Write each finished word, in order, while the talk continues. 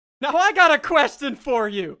Now I got a question for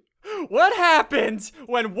you. What happens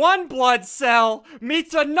when one blood cell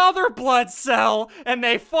meets another blood cell and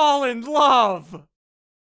they fall in love?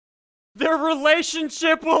 Their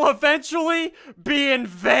relationship will eventually be in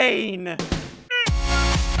vain.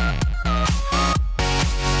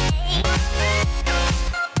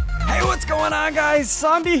 Hey, what's going on, guys?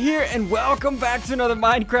 SSundee here, and welcome back to another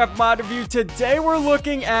Minecraft mod review. Today we're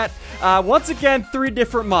looking at, once again, 3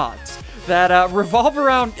 different mods that revolve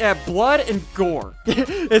around blood and gore.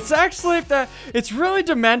 It's actually, it's really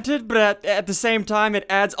demented, but at the same time, it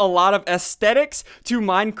adds a lot of aesthetics to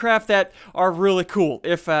Minecraft that are really cool,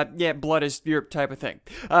 if, yeah, blood is your type of thing.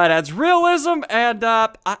 It adds realism, and, I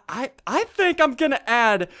think I'm gonna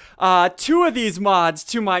add, 2 of these mods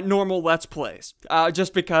to my normal Let's Plays,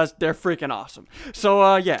 just because they're freaking awesome.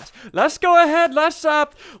 So, yes, let's go ahead, let's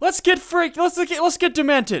get freaked, let's get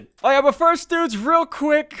demented. Oh yeah, but first, dudes, real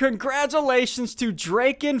quick, congratulations to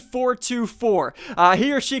Draken424.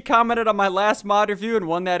 He or she commented on my last mod review and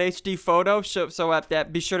won that HD photo, so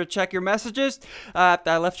be sure to check your messages.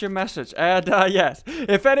 I left your message, and yes,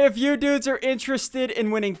 if any of you dudes are interested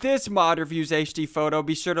in winning this mod review's HD photo,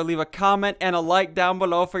 be sure to leave a comment and a like down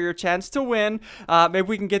below for your chance to win. Maybe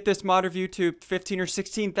we can get this mod review to 15 or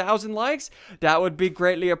 16,000 likes. That would be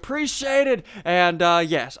greatly appreciated. And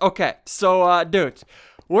yes, okay, so dudes,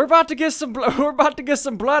 we're about to get some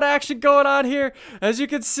blood action going on here. As you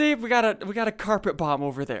can see, we got a carpet bomb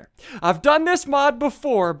over there. I've done this mod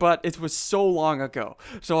before, but it was so long ago,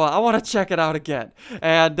 so I want to check it out again.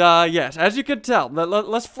 And yes, as you can tell,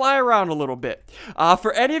 let's fly around a little bit.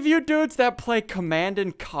 For any of you dudes that play Command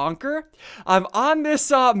and Conquer, I'm on this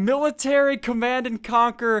military Command and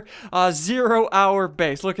Conquer 0-hour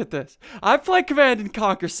base. Look at this. I play Command and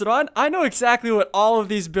Conquer, so I know exactly what all of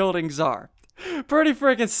these buildings are. Pretty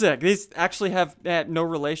freaking sick. These actually have no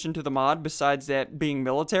relation to the mod besides that being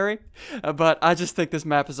military, but I just think this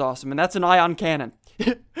map is awesome, and that's an ion cannon.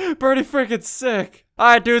 Pretty freaking sick.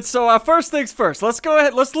 Alright, dude, so first things first, let's go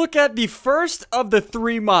ahead, let's look at the first of the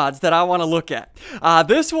 3 mods that I want to look at.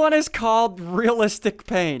 This one is called Realistic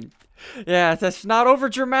Pain. Yeah, that's not over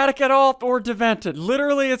dramatic at all or demented.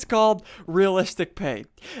 Literally, it's called Realistic Pain.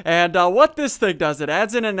 And what this thing does, it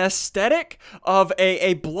adds in an aesthetic of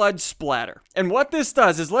a blood splatter. And what this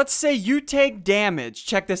does is, let's say you take damage.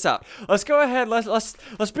 Check this out. Let's go ahead. Let's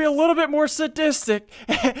be a little bit more sadistic,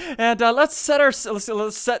 and let's set ourselves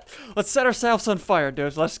on fire,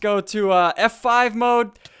 dudes. Let's go to F5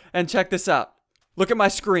 mode and check this out. Look at my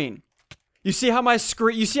screen. You see how my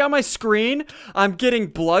screen, I'm getting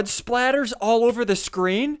blood splatters all over the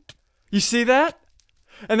screen? You see that?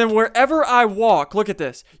 And then wherever I walk, look at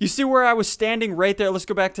this. You see where I was standing right there? Let's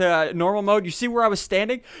go back to normal mode. You see where I was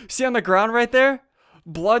standing? See on the ground right there?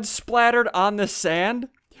 Blood splattered on the sand.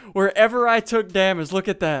 Wherever I took damage, look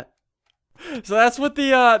at that. So that's what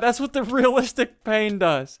the Realistic Pain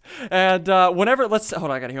does. And hold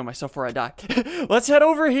on, I gotta heal myself before I die. Let's head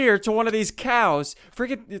over here to one of these cows.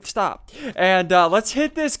 Freaking stop. And let's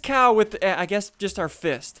hit this cow with I guess just our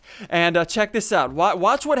fist. And check this out.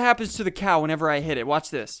 Watch what happens to the cow whenever I hit it. Watch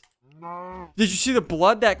this. Did you see the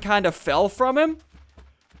blood that kind of fell from him?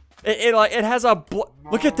 It has a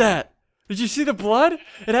look at that. Did you see the blood?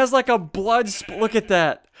 It has like a blood look at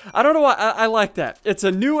that. I don't know why I like that. It's a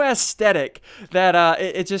new aesthetic that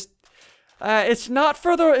it's not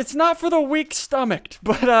for the weak stomached,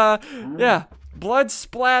 but yeah, blood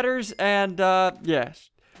splatters and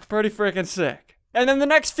yes, pretty freaking sick. And then the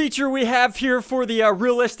next feature we have here for the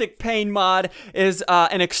Realistic Pain mod is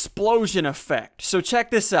an explosion effect. So check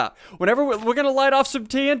this out. Whenever we're gonna light off some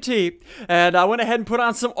TNT, and I went ahead and put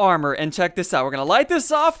on some armor, and check this out. We're gonna light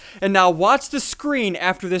this off, and now watch the screen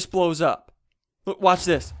after this blows up. Look, watch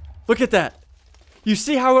this. Look at that. You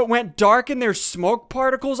see how it went dark and there's smoke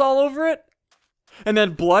particles all over it? And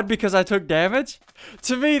then blood because I took damage?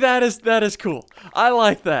 To me, that is cool. I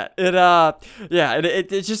like that. It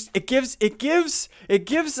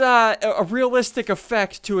gives a realistic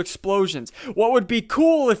effect to explosions. What would be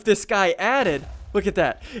cool if this guy added, look at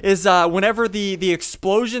that, is whenever the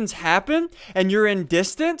explosions happen and you're in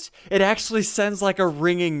distance, it actually sends like a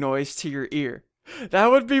ringing noise to your ear.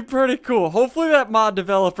 That would be pretty cool. Hopefully that mod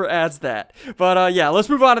developer adds that. But yeah, let's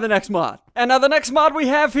move on to the next mod. And now the next mod we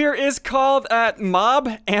have here is called Mob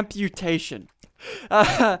Amputation.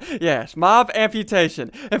 Yes, mob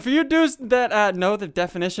amputation. And for you dudes that know the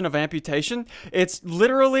definition of amputation, it's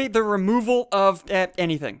literally the removal of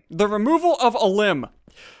anything. The removal of a limb.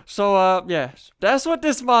 So, yeah, that's what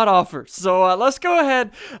this mod offers. So, let's go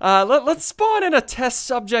ahead. Let's spawn in a test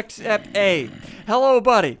subject at A. Hello,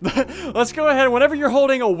 buddy. Let's go ahead. Whenever you're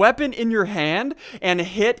holding a weapon in your hand and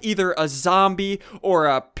hit either a zombie or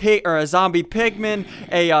a pig or a zombie pigman,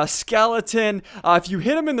 a skeleton, if you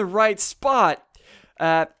hit them in the right spot,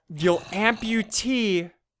 you'll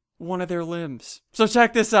amputee one of their limbs. So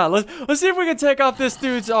check this out. Let's see if we can take off this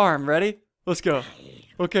dude's arm. Ready? Let's go.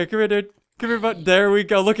 Okay, come here, dude. Come here, bud. There we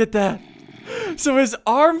go. Look at that. So his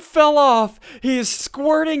arm fell off. He is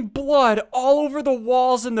squirting blood all over the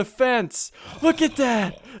walls and the fence. Look at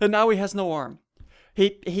that. And now he has no arm.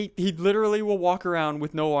 He literally will walk around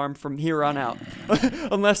with no arm from here on out.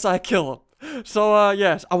 Unless I kill him. So,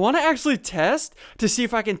 yes, I want to actually test to see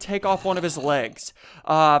if I can take off one of his legs.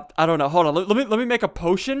 I don't know. Hold on. Let me make a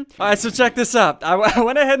potion. All right, so check this out. I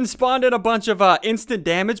went ahead and spawned in a bunch of instant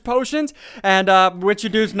damage potions, and what you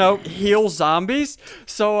do is heal zombies.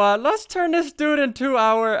 So, let's turn this dude into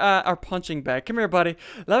our punching bag. Come here, buddy.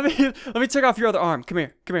 Let me take off your other arm. Come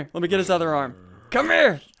here. Let me get his other arm. Come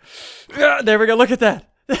here. There we go. Look at that.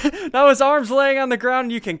 Now his arm's laying on the ground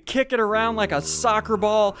and you can kick it around like a soccer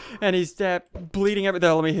ball, and he's bleeding everywhere.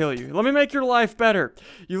 There, let me heal you. Let me make your life better.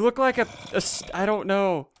 You look like I don't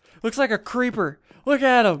know. Looks like a creeper. Look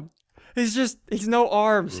at him. He's no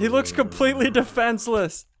arms. He looks completely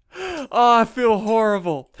defenseless. Oh, I feel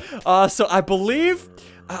horrible. So I believe,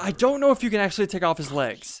 I don't know if you can actually take off his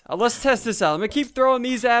legs. Let's test this out. Let me keep throwing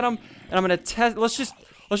these at him, and I'm gonna test, let's just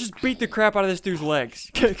beat the crap out of this dude's legs.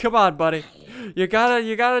 Come on, buddy. You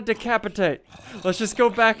gotta decapitate. Let's just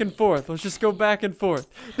go back and forth. This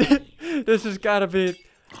has gotta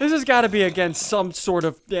be against some sort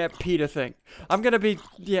of PETA thing. I'm gonna be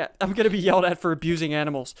yelled at for abusing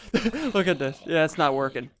animals. Look at this. Yeah, it's not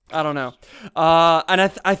working. I don't know. And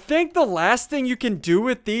I think the last thing you can do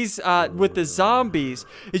with these, with the zombies,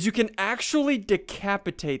 is you can actually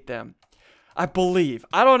decapitate them. I believe.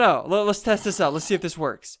 I don't know. Let's test this out. Let's see if this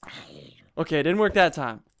works. Okay, it didn't work that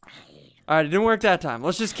time. Alright, it didn't work that time.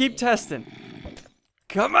 Let's just keep testing.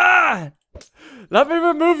 Come on! Let me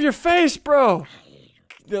remove your face, bro!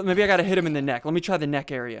 Maybe I gotta hit him in the neck. Let me try the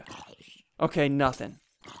neck area. Okay, nothing.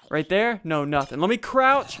 Right there? No, nothing. Let me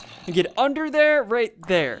crouch and get under there. Right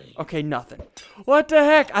there. Okay, nothing. What the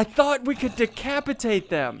heck? I thought we could decapitate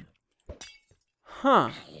them.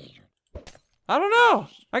 Huh. I don't know.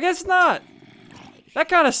 I guess not. That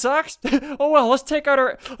kind of sucks. Oh well, let's take out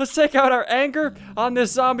our anger on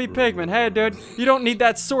this zombie pigman. Hey, dude, you don't need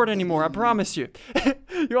that sword anymore. I promise you.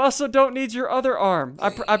 You also don't need your other arm.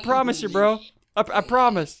 I promise you, bro. I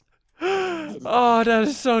promise. Oh, that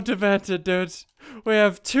is so demented, dudes. We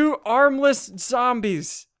have two armless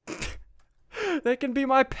zombies. They can be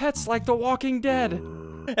my pets like The Walking Dead.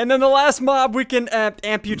 And then the last mob we can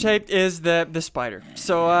amputate is the spider.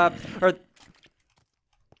 So,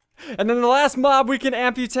 and then the last mob we can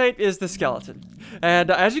amputate is the skeleton.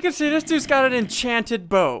 And as you can see, this dude's got an enchanted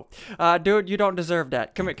bow. Dude, you don't deserve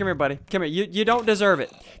that. Come here, buddy. Come here. You don't deserve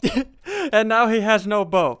it. And now he has no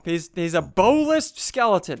bow. He's a bowless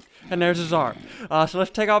skeleton. And there's his arm. So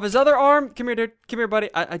let's take off his other arm. Come here, dude. Come here,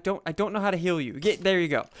 buddy. I don't know how to heal you. There you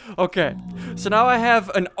go. Okay. So now I have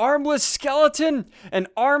an armless skeleton, an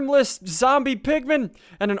armless zombie pigman,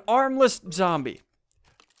 and an armless zombie.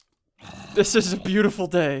 This is a beautiful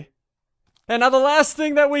day. And now the last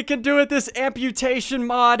thing that we can do with this amputation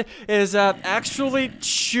mod is actually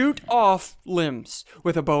shoot off limbs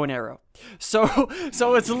with a bow and arrow. So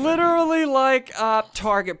it's literally like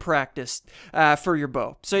target practice for your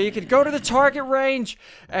bow. So you can go to the target range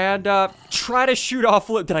and try to shoot off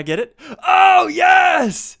limbs. Did I get it? Oh,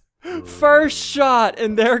 yes! First shot,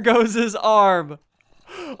 and there goes his arm.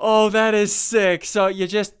 Oh, that is sick. So you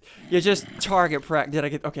just target practice. Did I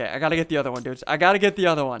get? Okay, I gotta get the other one, dudes. I gotta get the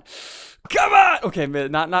other one. Come on! Okay,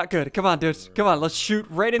 not good. Come on, dudes. Come on, let's shoot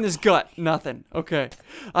right in his gut. Nothing. Okay.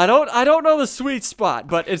 I don't know the sweet spot,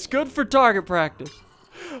 but it's good for target practice.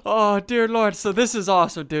 Oh, dear Lord. So this is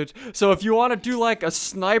awesome, dudes. So if you want to do like a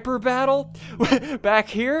sniper battle back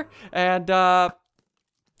here, and did I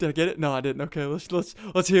get it? No, I didn't. Okay,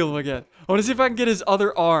 let's heal him again. I want to see if I can get his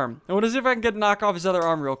other arm. I want to see if I can knock off his other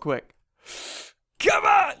arm real quick. Come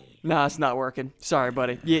on! Nah, it's not working. Sorry,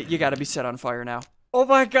 buddy. You gotta be set on fire now. Oh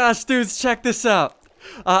my gosh, dudes, check this out.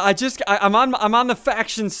 I'm on the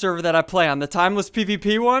faction server that I play on, the timeless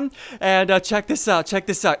PvP one, and check this out.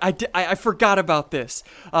 I forgot about this.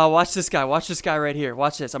 Watch this guy right here.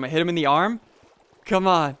 Watch this. I'm gonna hit him in the arm. Come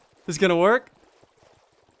on, this is gonna work.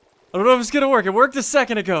 I don't know if it's gonna work. It worked a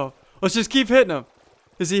second ago. Let's just keep hitting him.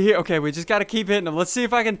 Is he here? Okay, we just gotta keep hitting him. Let's see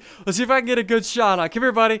if I can get a good shot on. Come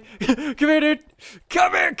here, buddy. Come here, dude.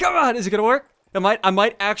 Come here. Come on. Is it gonna work? I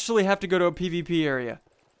might actually have to go to a PvP area.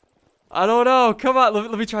 I don't know. Come on.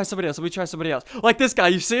 Let me try somebody else. Let me try somebody else. Like this guy.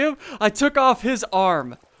 You see him? I took off his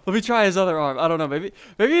arm. Let me try his other arm. I don't know. Maybe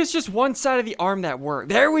it's just one side of the arm that worked.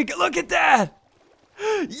 There we go. Look at that.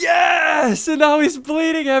 Yes! And now he's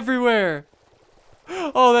bleeding everywhere.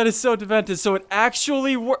 Oh, that is so demented. So it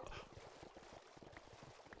actually worked.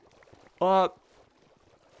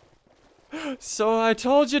 So I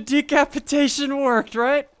told you decapitation worked,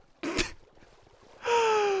 right?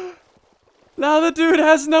 Now the dude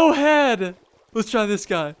has no head. Let's try this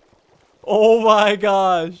guy. Oh my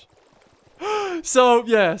gosh. So,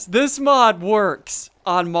 yes, this mod works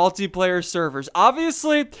on multiplayer servers.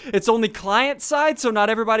 Obviously, it's only client side, so not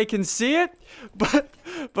everybody can see it.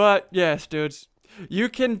 But yes, dudes, you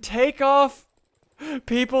can take off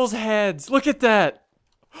people's heads. Look at that.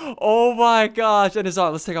 Oh my gosh. And his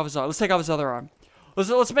arm. Let's take off his arm. Let's take off his other arm.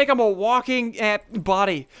 Let's make him a walking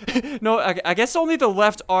body. No, I guess only the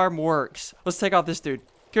left arm works. Let's take off this dude.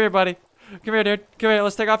 Come here, buddy. Come here, dude. Come here.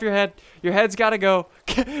 Let's take off your head. Your head's gotta go.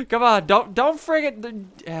 Come on. Don't friggin'.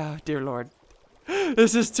 Yeah, dear Lord.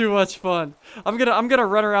 This is too much fun. I'm gonna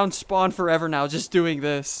run around spawn forever now just doing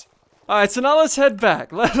this. All right, so now let's head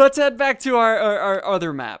back. Let's head back to our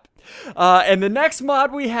other map. And the next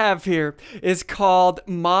mod we have here is called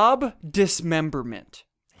Mob Dismemberment.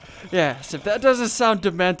 Yes, if that doesn't sound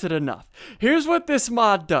demented enough. Here's what this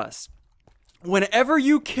mod does. Whenever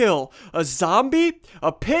you kill a zombie,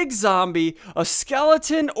 a pig zombie, a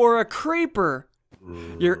skeleton, or a creeper,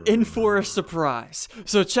 you're in for a surprise.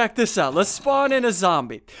 So check this out. Let's spawn in a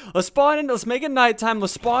zombie. Let's make it nighttime.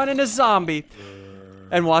 Let's spawn in a zombie.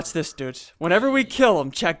 And watch this, dudes. Whenever we kill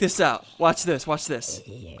him, check this out. Watch this, watch this.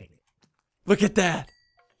 Look at that.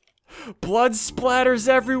 Blood splatters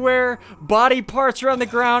everywhere, body parts are on the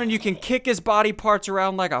ground, and you can kick his body parts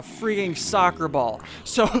around like a freaking soccer ball.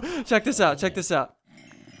 So, check this out, check this out.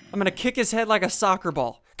 I'm gonna kick his head like a soccer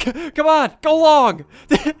ball. Come on, go long!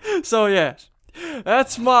 So, yeah.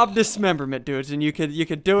 That's mob dismemberment, dudes, and you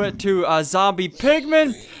could do it to zombie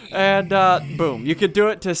pigmen, and boom, you could do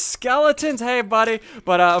it to skeletons. Hey, buddy,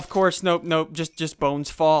 but of course, nope, just bones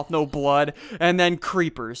fall, no blood, and then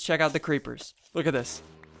creepers. Check out the creepers. Look at this.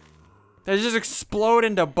 They just explode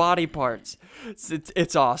into body parts.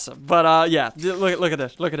 It's awesome. But yeah, look at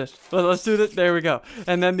this. Look at this. Let's do this. There we go.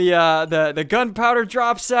 And then the gunpowder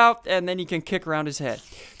drops out, and then you can kick around his head.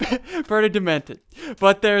 Pretty demented.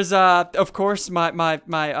 But there's of course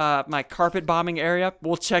my carpet bombing area.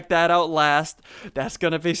 We'll check that out last. That's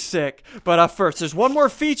gonna be sick. But first, there's one more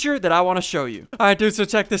feature that I want to show you. All right, dude. So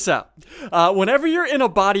check this out. Whenever you're in a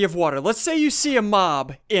body of water, let's say you see a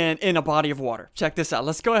mob in a body of water. Check this out.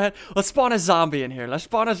 Let's go ahead. Let's spawn a zombie in here. Let's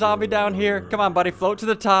spawn a zombie down here. Come on, buddy. Float to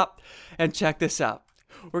the top. And check this out.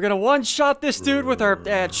 We're gonna one-shot this dude with our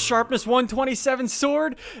sharpness 127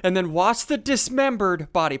 sword, and then watch the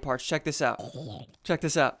dismembered body parts. Check this out. Check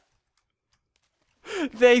this out.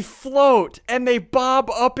 They float, and they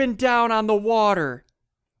bob up and down on the water.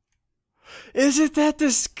 Isn't that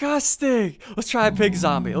disgusting? Let's try a pig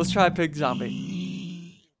zombie. Let's try a pig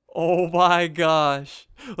zombie. Oh my gosh.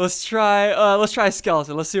 Let's try a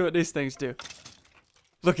skeleton. Let's see what these things do.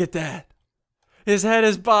 Look at that. His head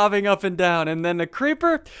is bobbing up and down. And then the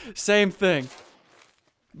creeper, same thing.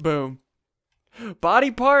 Boom. Body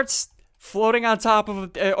parts floating on top of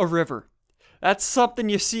a river. That's something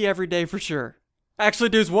you see every day for sure. Actually,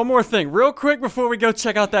 dudes, one more thing. Real quick before we go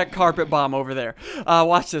check out that carpet bomb over there.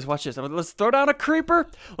 Watch this, watch this. Let's throw down a creeper.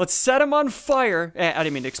 Let's set him on fire. I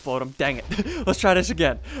didn't mean to explode him. Dang it. Let's try this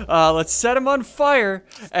again. Let's set him on fire.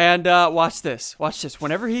 And watch this. Watch this.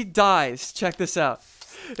 Whenever he dies, check this out.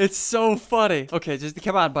 It's so funny. Okay, just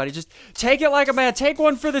come on, buddy. Just take it like a man. Take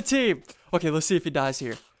one for the team. Okay, let's see if he dies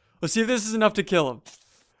here. Let's see if this is enough to kill him.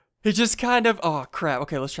 He just kind of... Oh, crap.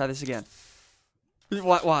 Okay, let's try this again.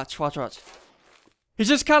 Watch. He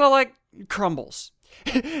just kind of like crumbles.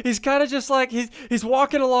 He's kind of just like... He's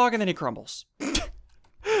walking along and then he crumbles.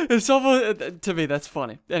 It's so... To me, that's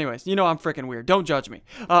funny. Anyways, you know I'm freaking weird. Don't judge me.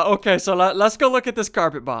 Okay, so let's go look at this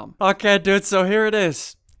carpet bomb. Okay, dude, so here it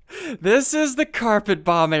is. This is the carpet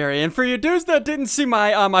bomb area, and for you dudes that didn't see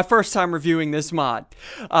my first time reviewing this mod,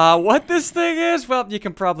 what this thing is, well, you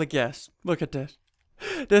can probably guess. Look at this.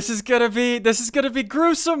 This is gonna be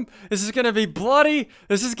gruesome. This is gonna be bloody.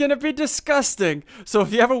 This is gonna be disgusting. So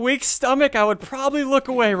if you have a weak stomach, I would probably look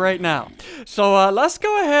away right now. So let's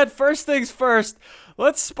go ahead. First things first.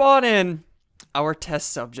 Let's spawn in our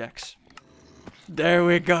test subjects. There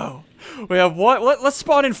we go. We have one. Let's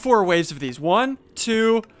spawn in 4 waves of these. 1,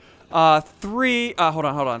 2, 3. Hold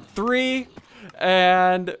on. 3,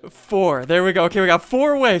 and 4. There we go. Okay, we got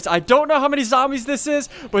 4 waves. I don't know how many zombies this is,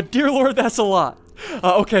 but dear Lord, that's a lot.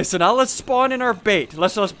 Okay, so now let's spawn in our bait.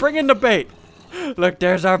 Let's bring in the bait. Look,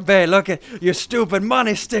 there's our bait. Look at you, stupid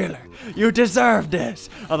money stealer. You deserve this.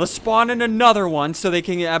 Let's spawn in another one so they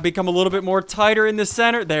can become a little bit more tighter in the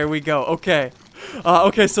center. There we go. Okay.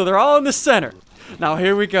 Okay, so they're all in the center. Now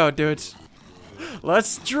here we go, dudes.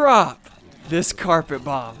 Let's drop this carpet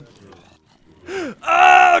bomb.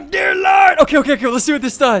 Oh, dear Lord. Okay, let's see what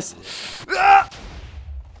this does. Ah!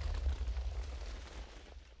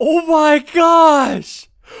 Oh my gosh.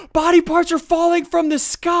 Body parts are falling from the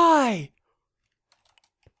sky.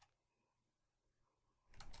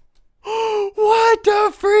 What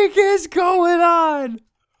the freak is going on?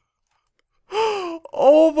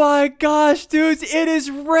 Oh my gosh, dudes, it is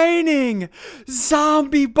raining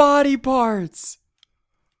zombie body parts.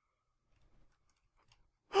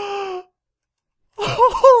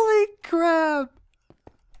 Holy crap.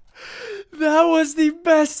 That was the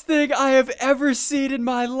best thing I have ever seen in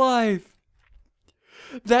my life.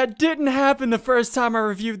 That didn't happen the first time I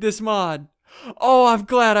reviewed this mod. Oh, I'm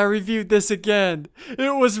glad I reviewed this again.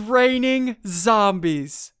 It was raining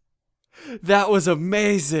zombies. That was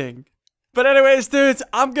amazing. But anyways, dudes,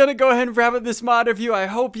 I'm gonna go ahead and wrap up this mod review. I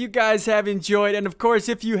hope you guys have enjoyed, and of course,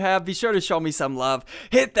 if you have, be sure to show me some love.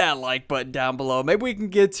 Hit that like button down below. Maybe we can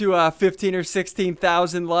get to 15 or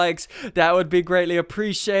 16,000 likes. That would be greatly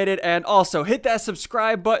appreciated. And also, hit that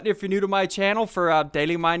subscribe button if you're new to my channel for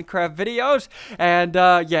daily Minecraft videos. And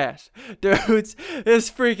yes, dudes, this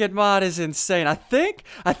freaking mod is insane. I think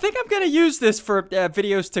I'm gonna use this for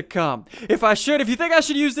videos to come. If you think I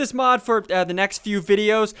should use this mod for the next few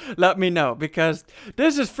videos, let me know, because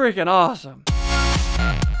this is freaking awesome.